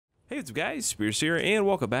Hey, what's up guys, Spears here, and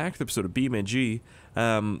welcome back to the episode of BeamNG.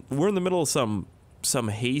 We're in the middle of some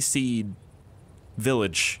hayseed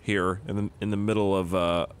village here in the middle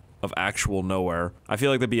of actual nowhere. I feel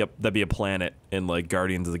like that'd be a planet in like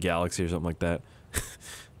Guardians of the Galaxy or something like that.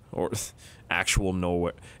 Or actual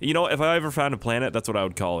nowhere. You know, if I ever found a planet, that's what I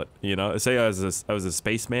would call it. You know, say I was a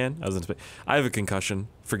spaceman. I was in space. I have a concussion.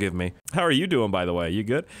 Forgive me. How are you doing, by the way? You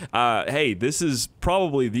good? Hey, this is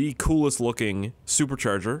probably the coolest looking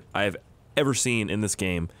supercharger I have ever seen in this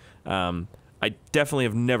game. I definitely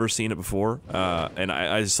have never seen it before. And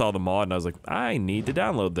I saw the mod and I was like, I need to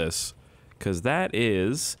download this, because that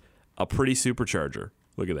is a pretty supercharger.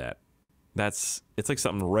 Look at that. It's like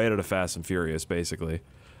something right out of Fast and Furious, basically.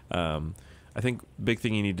 I think big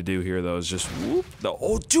thing you need to do here though is just whoop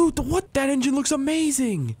oh dude, that engine looks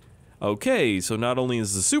amazing. Okay, so not only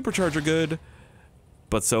is the supercharger good,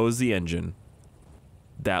 but so is the engine.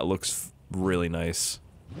 That looks really nice.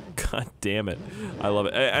 God damn it. I love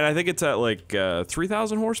it. And I think it's at like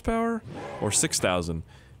 3,000 horsepower or 6,000.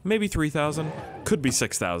 Maybe 3,000. Could be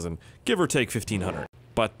 6,000. Give or take 1,500.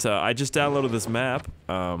 But I just downloaded this map.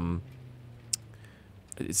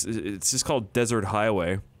 It's just called Desert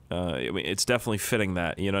Highway. I mean, it's definitely fitting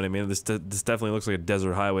that, you know what I mean? This definitely looks like a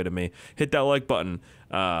desert highway to me. Hit that like button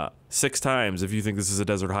 6 times if you think this is a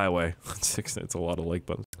desert highway. It's a lot of like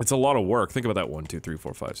buttons. It's a lot of work. Think about that. 1, 2, 3,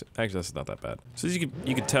 4, 5, 6. Actually, that's not that bad. So as you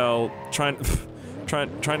could tell, trying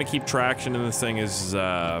to keep traction in this thing is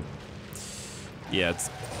yeah, it's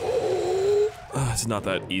not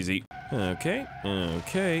that easy. Okay,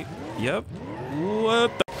 yep.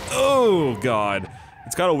 What the? Oh god.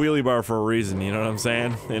 It's got a wheelie bar for a reason, you know what I'm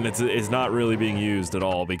saying? And it's not really being used at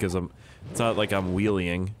all because it's not like I'm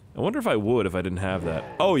wheeling. I wonder if I would if I didn't have that.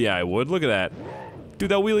 Oh yeah, I would. Look at that.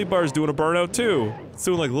 Dude, that wheelie bar is doing a burnout too. It's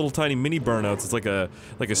doing like little tiny mini burnouts. It's like a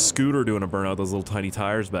scooter doing a burnout. Those little tiny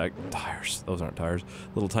tires back. Tires. Those aren't tires.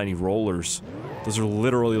 Little tiny rollers. Those are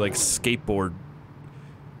literally like skateboard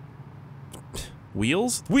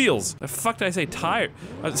wheels? Wheels! The fuck did I say tire?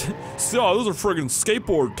 Oh, those are friggin'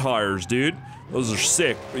 skateboard tires, dude. Those are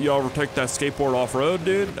sick. You ever take that skateboard off-road,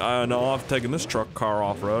 dude? No, I've taken this car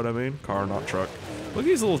off-road, I mean. Car, not truck. Look at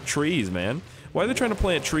these little trees, man. Why are they trying to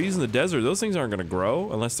plant trees in the desert? Those things aren't gonna grow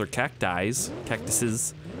unless they're cacti.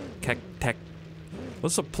 Cactuses.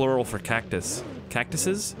 What's the plural for cactus?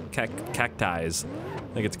 Cactuses? Cacti. I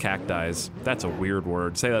think it's cacti. That's a weird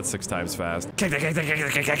word. Say that 6 times fast.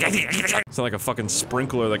 It's like a fucking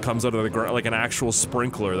sprinkler that comes out of the ground, like an actual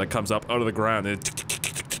sprinkler that comes up out of the ground.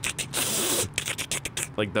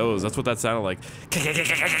 Like those. That's what that sounded like.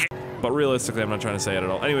 But realistically, I'm not trying to say it at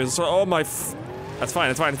all. Anyways, so oh my. That's fine.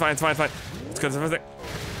 It's fine. It's good. How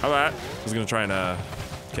about? I was gonna try and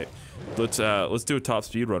okay. Let's do a top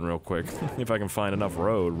speed run real quick. If I can find enough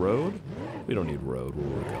road. Road? We don't need road where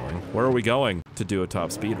we're going. Where are we going to do a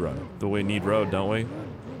top speed run? We need road, don't we?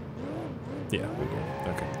 Yeah, we do.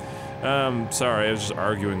 Okay. Sorry, I was just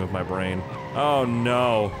arguing with my brain. Oh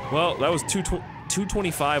no. Well, that was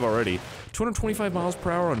 225 already. 225 miles per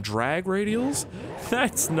hour on drag radials?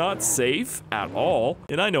 That's not safe at all.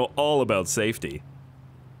 And I know all about safety.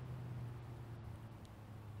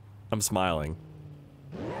 I'm smiling.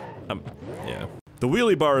 Yeah. The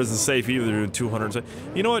wheelie bar isn't safe either doing 200.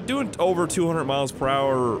 You know what? Doing over 200 miles per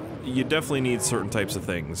hour, you definitely need certain types of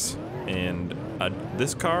things. And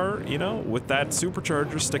this car, you know, with that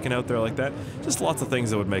supercharger sticking out there like that, just lots of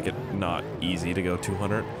things that would make it not easy to go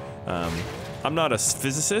 200. I'm not a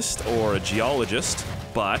physicist or a geologist,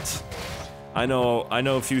 but I know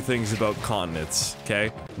a few things about continents,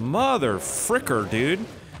 okay? Mother fricker, dude.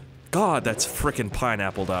 God, that's frickin'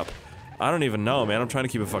 pineappled up. I don't even know, man. I'm trying to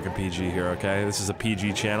keep it fucking PG here, okay? This is a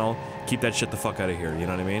PG channel. Keep that shit the fuck out of here, you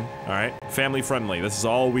know what I mean? Alright? Family friendly. This is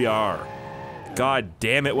all we are. God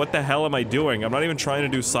damn it, what the hell am I doing? I'm not even trying to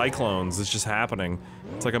do cyclones. It's just happening.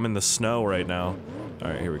 It's like I'm in the snow right now.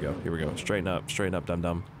 Alright, here we go. Straighten up,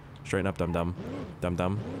 dum-dum. Straighten up, dum-dum.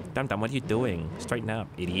 Dum-dum. Dum-dum, what are you doing? Straighten up,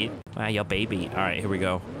 idiot. Ah, your baby. Alright, here we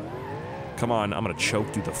go. Come on, I'm gonna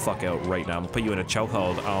choke you the fuck out right now. I'm gonna put you in a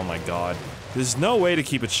chokehold. Oh my god. There's no way to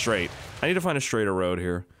keep it straight. I need to find a straighter road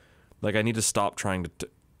here. Like, I need to stop trying to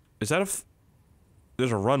is that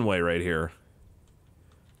there's a runway right here.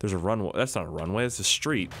 There's a runway. That's not a runway, it's a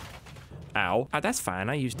street. Ow. Ah, that's fine,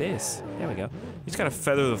 I use this. There we go. You just gotta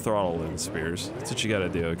feather the throttle in, Spears. That's what you gotta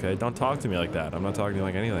do, okay? Don't talk to me like that. I'm not talking to you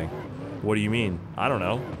like anything. What do you mean? I don't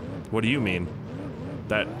know. What do you mean?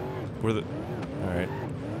 Alright.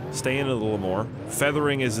 Stay in it a little more.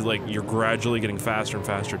 Feathering is like, you're gradually getting faster and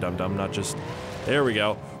faster, dum-dum, not just... There we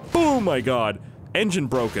go. Boom, my god. Engine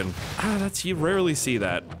broken. Ah, you rarely see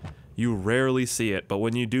that. You rarely see it, but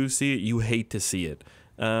when you do see it, you hate to see it.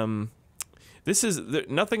 This is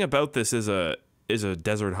nothing about this is a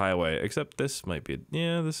desert highway, except this might be.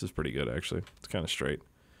 Yeah, this is pretty good actually. It's kind of straight.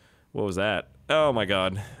 What was that? Oh my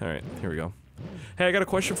god. All right, here we go. Hey, I got a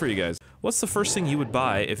question for you guys. What's the first thing you would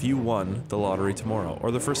buy if you won the lottery tomorrow,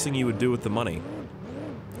 or the first thing you would do with the money?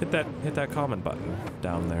 Hit that comment button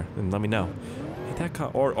down there and let me know. Hit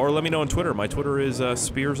that or let me know on Twitter. My Twitter is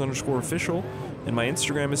Speirs_official, and my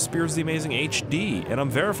Instagram is SpeirsTheAmazingHD, and I'm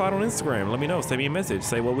verified on Instagram. Let me know. Send me a message.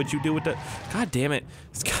 Say what would you do with that? God damn it!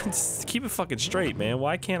 Keep it fucking straight, man.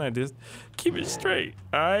 Why can't I just keep it straight?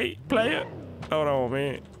 All right, play it. Hold on,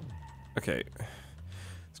 man. Okay.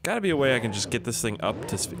 There's got to be a way I can just get this thing up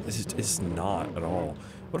to speed. It's not at all.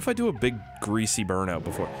 What if I do a big greasy burnout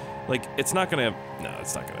before? Like, it's not gonna... No,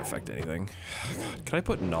 it's not gonna affect anything. God, can I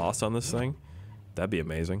put NOS on this thing? That'd be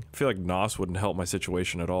amazing. I feel like NOS wouldn't help my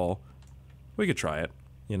situation at all. We could try it,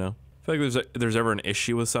 you know? I feel like there's ever an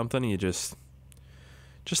issue with something, you just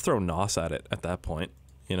throw NOS at it at that point,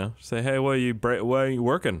 you know? Say, hey, why are you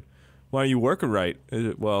working? Why are you working right?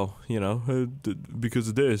 Well, you know, because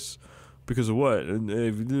of this. Because of what?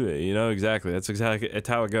 You know, exactly. That's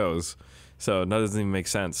how it goes. So, that doesn't even make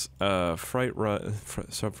sense.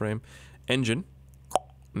 Subframe. Engine.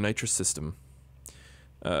 Nitrous system.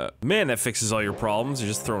 Man, that fixes all your problems. You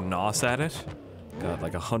just throw NOS at it. God,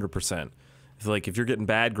 like 100%. If you're getting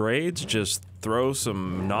bad grades, just throw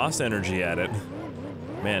some NOS energy at it.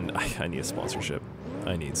 Man, I need a sponsorship.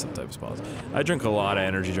 I need some type of sponsor. I drink a lot of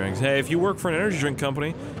energy drinks. Hey, if you work for an energy drink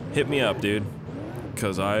company, hit me up, dude.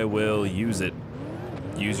 Because I will use it.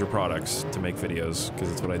 Use your products to make videos, because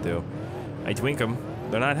that's what I do. I twink them.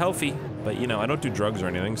 They're not healthy, but you know, I don't do drugs or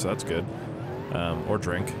anything, so that's good. Or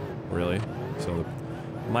drink, really. So,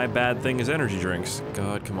 my bad thing is energy drinks.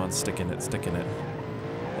 God, come on, stick in it, stick in it.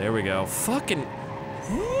 There we go. Fucking...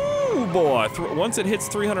 Woo, boy. Once it hits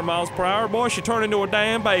 300 miles per hour, boy, she turned into a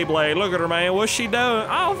damn Beyblade. Look at her, man. What's she doing?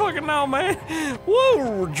 I don't fucking know, man.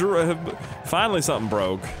 Woo! Finally something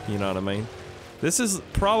broke. You know what I mean? This is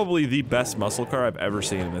probably the best muscle car I've ever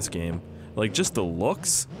seen in this game. Like, just the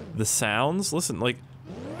looks, the sounds. Listen, like...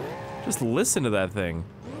 Just listen to that thing.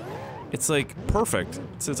 It's, like, perfect.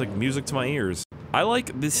 It's like music to my ears. I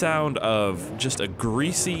like the sound of just a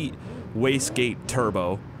greasy wastegate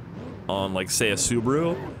turbo on, like, say, a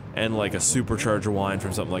Subaru, and, like, a supercharger whine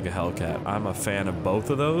from something like a Hellcat. I'm a fan of both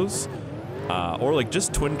of those. Or, like,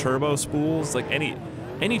 just twin turbo spools. Like,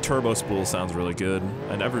 any turbo spool sounds really good.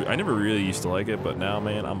 I never really used to like it, but now,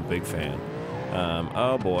 man, I'm a big fan.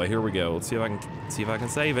 Oh boy, here we go. Let's see if I can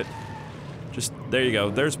save it. Just, there you go.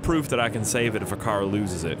 There's proof that I can save it if a car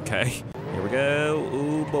loses it, okay? Here we go.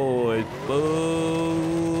 Ooh, boy.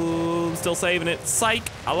 Boom. Still saving it. Psych!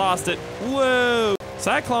 I lost it. Whoa!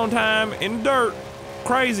 Cyclone time in dirt.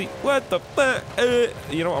 Crazy. What the fuck?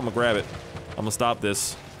 You know what? I'm gonna grab it. I'm gonna stop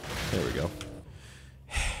this. There we go.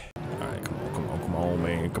 Alright, come on,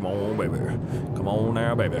 man. Come on, baby. Come on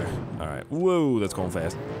now, baby. Alright. Whoa, that's going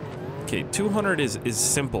fast. Okay, 200 is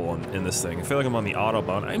simple in this thing. I feel like I'm on the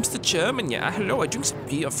Autobahn. I'm the German, yeah. Hello, I drink some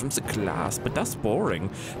beer from the glass, but that's boring.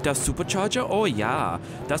 The supercharger? Oh yeah,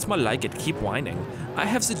 that's more like it. Keep whining. I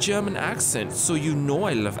have the German accent, so you know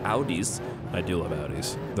I love Audis. I do love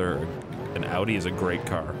Audis. An Audi is a great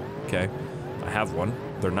car, okay? I have one.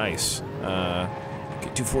 They're nice.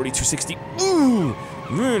 Okay, 240, 260. Ooh!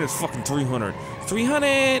 Man, it's fucking 300.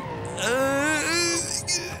 300!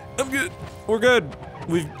 I'm good. We're good.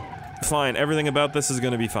 Fine. Everything about this is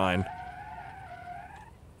gonna be fine.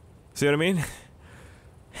 See what I mean?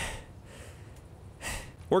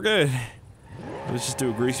 We're good. Let's just do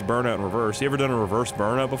a greasy burnout in reverse. You ever done a reverse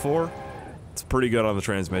burnout before? It's pretty good on the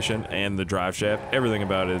transmission and the drive shaft. Everything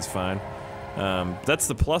about it is fine. That's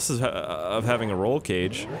the pluses of having a roll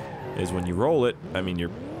cage, is when you roll it, I mean, you're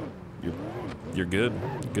good.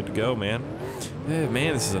 Good to go, man.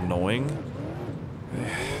 Man, this is annoying.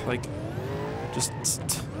 Like,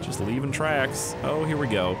 just leaving tracks. Oh, here we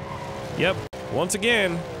go. Yep. Once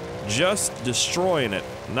again, just destroying it.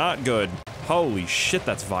 Not good. Holy shit,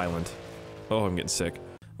 that's violent. Oh, I'm getting sick.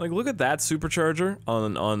 Like, look at that supercharger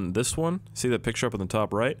on this one. See that picture up in the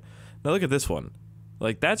top right? Now look at this one.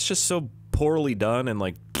 Like, that's just so poorly done and,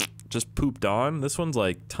 like, just pooped on. This one's,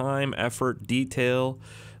 like, time, effort, detail.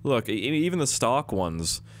 Look, even the stock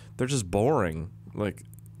ones, they're just boring. Like,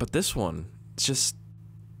 but this one, it's just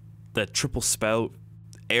that triple spout,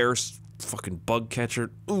 air fucking bug catcher.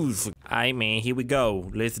 Ooh, aight man, here we go.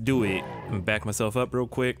 Let's do it. I'm gonna back myself up real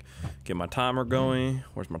quick. Get my timer going.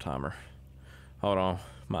 Where's my timer? Hold on.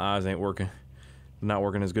 My eyes ain't working. Not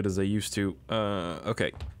working as good as they used to.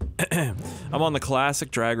 Okay. I'm on the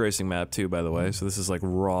classic drag racing map too, by the way, so this is like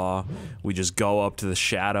raw. We just go up to the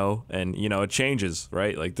shadow, and you know, it changes,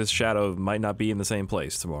 right? Like this shadow might not be in the same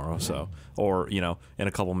place tomorrow, so, or, you know, in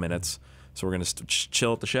a couple minutes. So we're gonna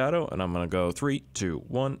chill at the shadow, and I'm gonna go 3, 2,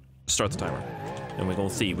 1, start the timer. And we're gonna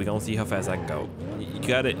see how fast I can go. You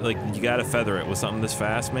gotta feather it with something this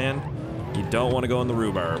fast, man. You don't wanna go in the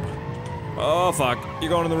rhubarb. Oh fuck, you're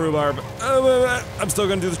going in the rhubarb. I'm still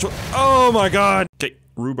gonna do the oh my god! Okay,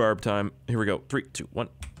 rhubarb time. Here we go. 3, 2, 1.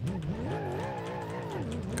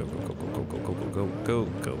 Go, go, go, go, go, go, go, go,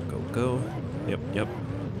 go, go, go. Yep, yep.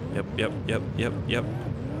 Yep, yep, yep, yep, yep.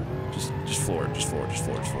 Just floor it, just floor it, just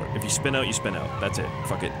floor it, just floor it. If you spin out, you spin out. That's it.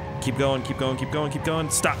 Fuck it. Keep going, keep going, keep going, keep going.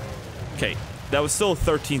 Stop! Okay, that was still a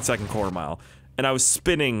 13-second quarter mile. And I was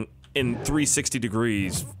spinning in 360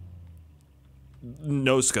 degrees.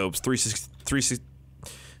 No scopes, 360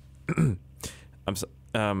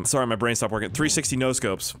 I'm sorry, my brain stopped working. 360 no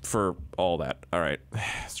scopes for all that. All right,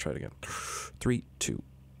 let's try it again. 3, 2,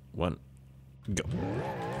 1, go.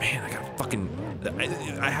 Man, I gotta fucking,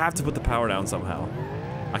 I have to put the power down somehow.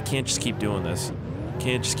 I can't just keep doing this.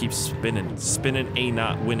 Can't just keep spinning. Spinning ain't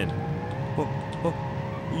not winning. Oh, oh.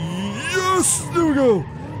 Yes, there we go.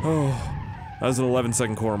 Oh. That was an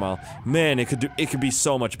 11-second quarter mile. Man, it could be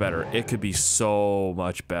so much better. It could be so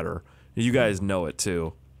much better. You guys know it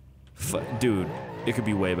too. Dude, it could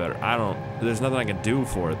be way better. There's nothing I can do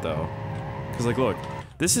for it though. Cause like, look,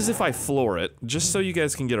 this is if I floor it, just so you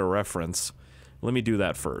guys can get a reference. Let me do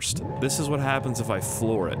that first. This is what happens if I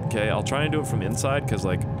floor it, okay? I'll try and do it from inside, cause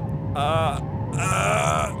like,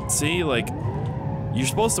 see, like, you're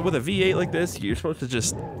supposed to, with a V8 like this, you're supposed to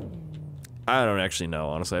just, I don't actually know,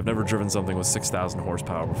 honestly. I've never driven something with 6,000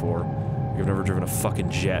 horsepower before. I've never driven a fucking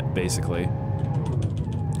jet, basically.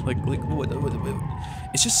 Like, what,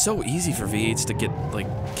 it's just so easy for V8s to get, like,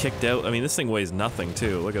 kicked out. I mean, this thing weighs nothing,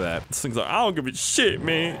 too. Look at that. This thing's like, I don't give a shit,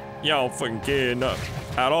 man. Y'all fucking care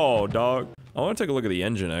enough at all, dog. I want to take a look at the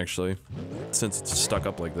engine, actually. Since it's stuck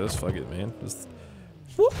up like this, fuck it, man. Just,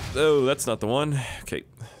 whoop. Oh, that's not the one. Okay,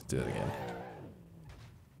 do it again.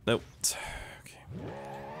 Nope.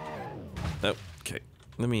 Oh, okay.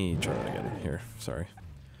 Let me try that again. Here, sorry.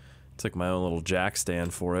 Took my own little jack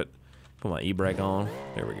stand for it. Put my e-brake on.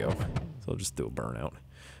 There we go. So I'll just do a burnout.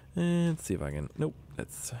 And let's see if I can. Nope.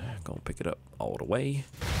 That's gonna pick it up all the way.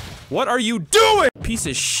 What are you doing? Piece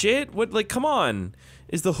of shit? What? Like, come on.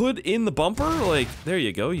 Is the hood in the bumper? Like, there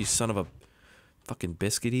you go, you son of a fucking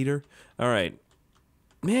biscuit eater. Alright.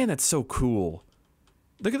 Man, that's so cool.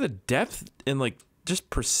 Look at the depth and, like, just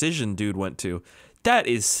precision dude went to. That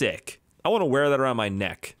is sick. I want to wear that around my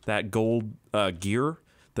neck. That gold gear,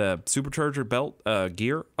 the supercharger belt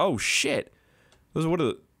gear. Oh shit! Those what are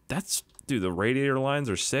the? That's dude. The radiator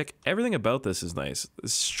lines are sick. Everything about this is nice.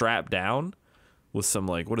 It's strapped down with some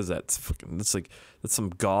like what is that? It's fucking. It's like that's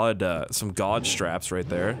some god straps right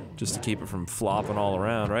there, just to keep it from flopping all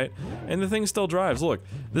around, right? And the thing still drives. Look,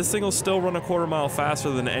 this thing will still run a quarter mile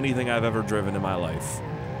faster than anything I've ever driven in my life.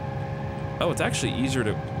 Oh, it's actually easier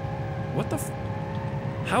to. What the?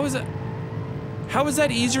 How is it? How is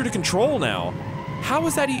that easier to control now? How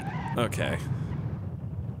is that okay.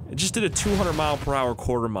 It just did a 200-mile-per-hour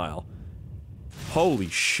quarter mile. Holy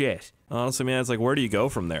shit. Honestly, man, it's like, where do you go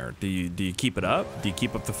from there? Do you keep it up? Do you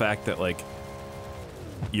keep up the fact that, like,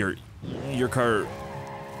 your car...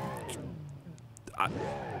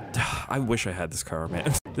 I wish I had this car,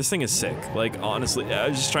 man. This thing is sick. Like, honestly, I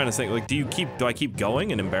was just trying to think, like, do I keep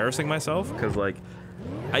going and embarrassing myself? Because, like,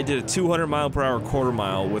 I did a 200-mile-per-hour quarter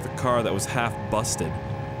mile with a car that was half busted.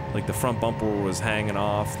 Like, the front bumper was hanging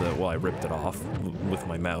off, well, I ripped it off with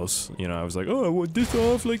my mouse. You know, I was like, oh, I want this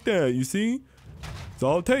off like that, you see? That's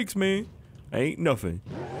all it takes, man. Ain't nothing.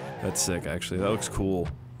 That's sick, actually. That looks cool.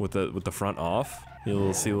 With the front off.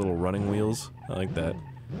 You'll see little running wheels. I like that.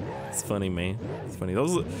 It's funny, man. It's funny.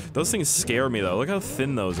 Those things scare me, though. Look how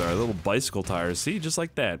thin those are. Little bicycle tires. See? Just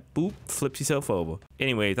like that. Boop. Flips yourself over.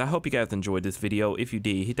 Anyways, I hope you guys enjoyed this video. If you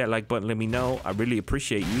did, hit that like button. Let me know. I really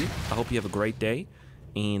appreciate you. I hope you have a great day.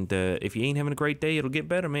 And if you ain't having a great day, it'll get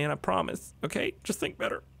better, man. I promise. Okay? Just think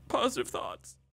better. Positive thoughts.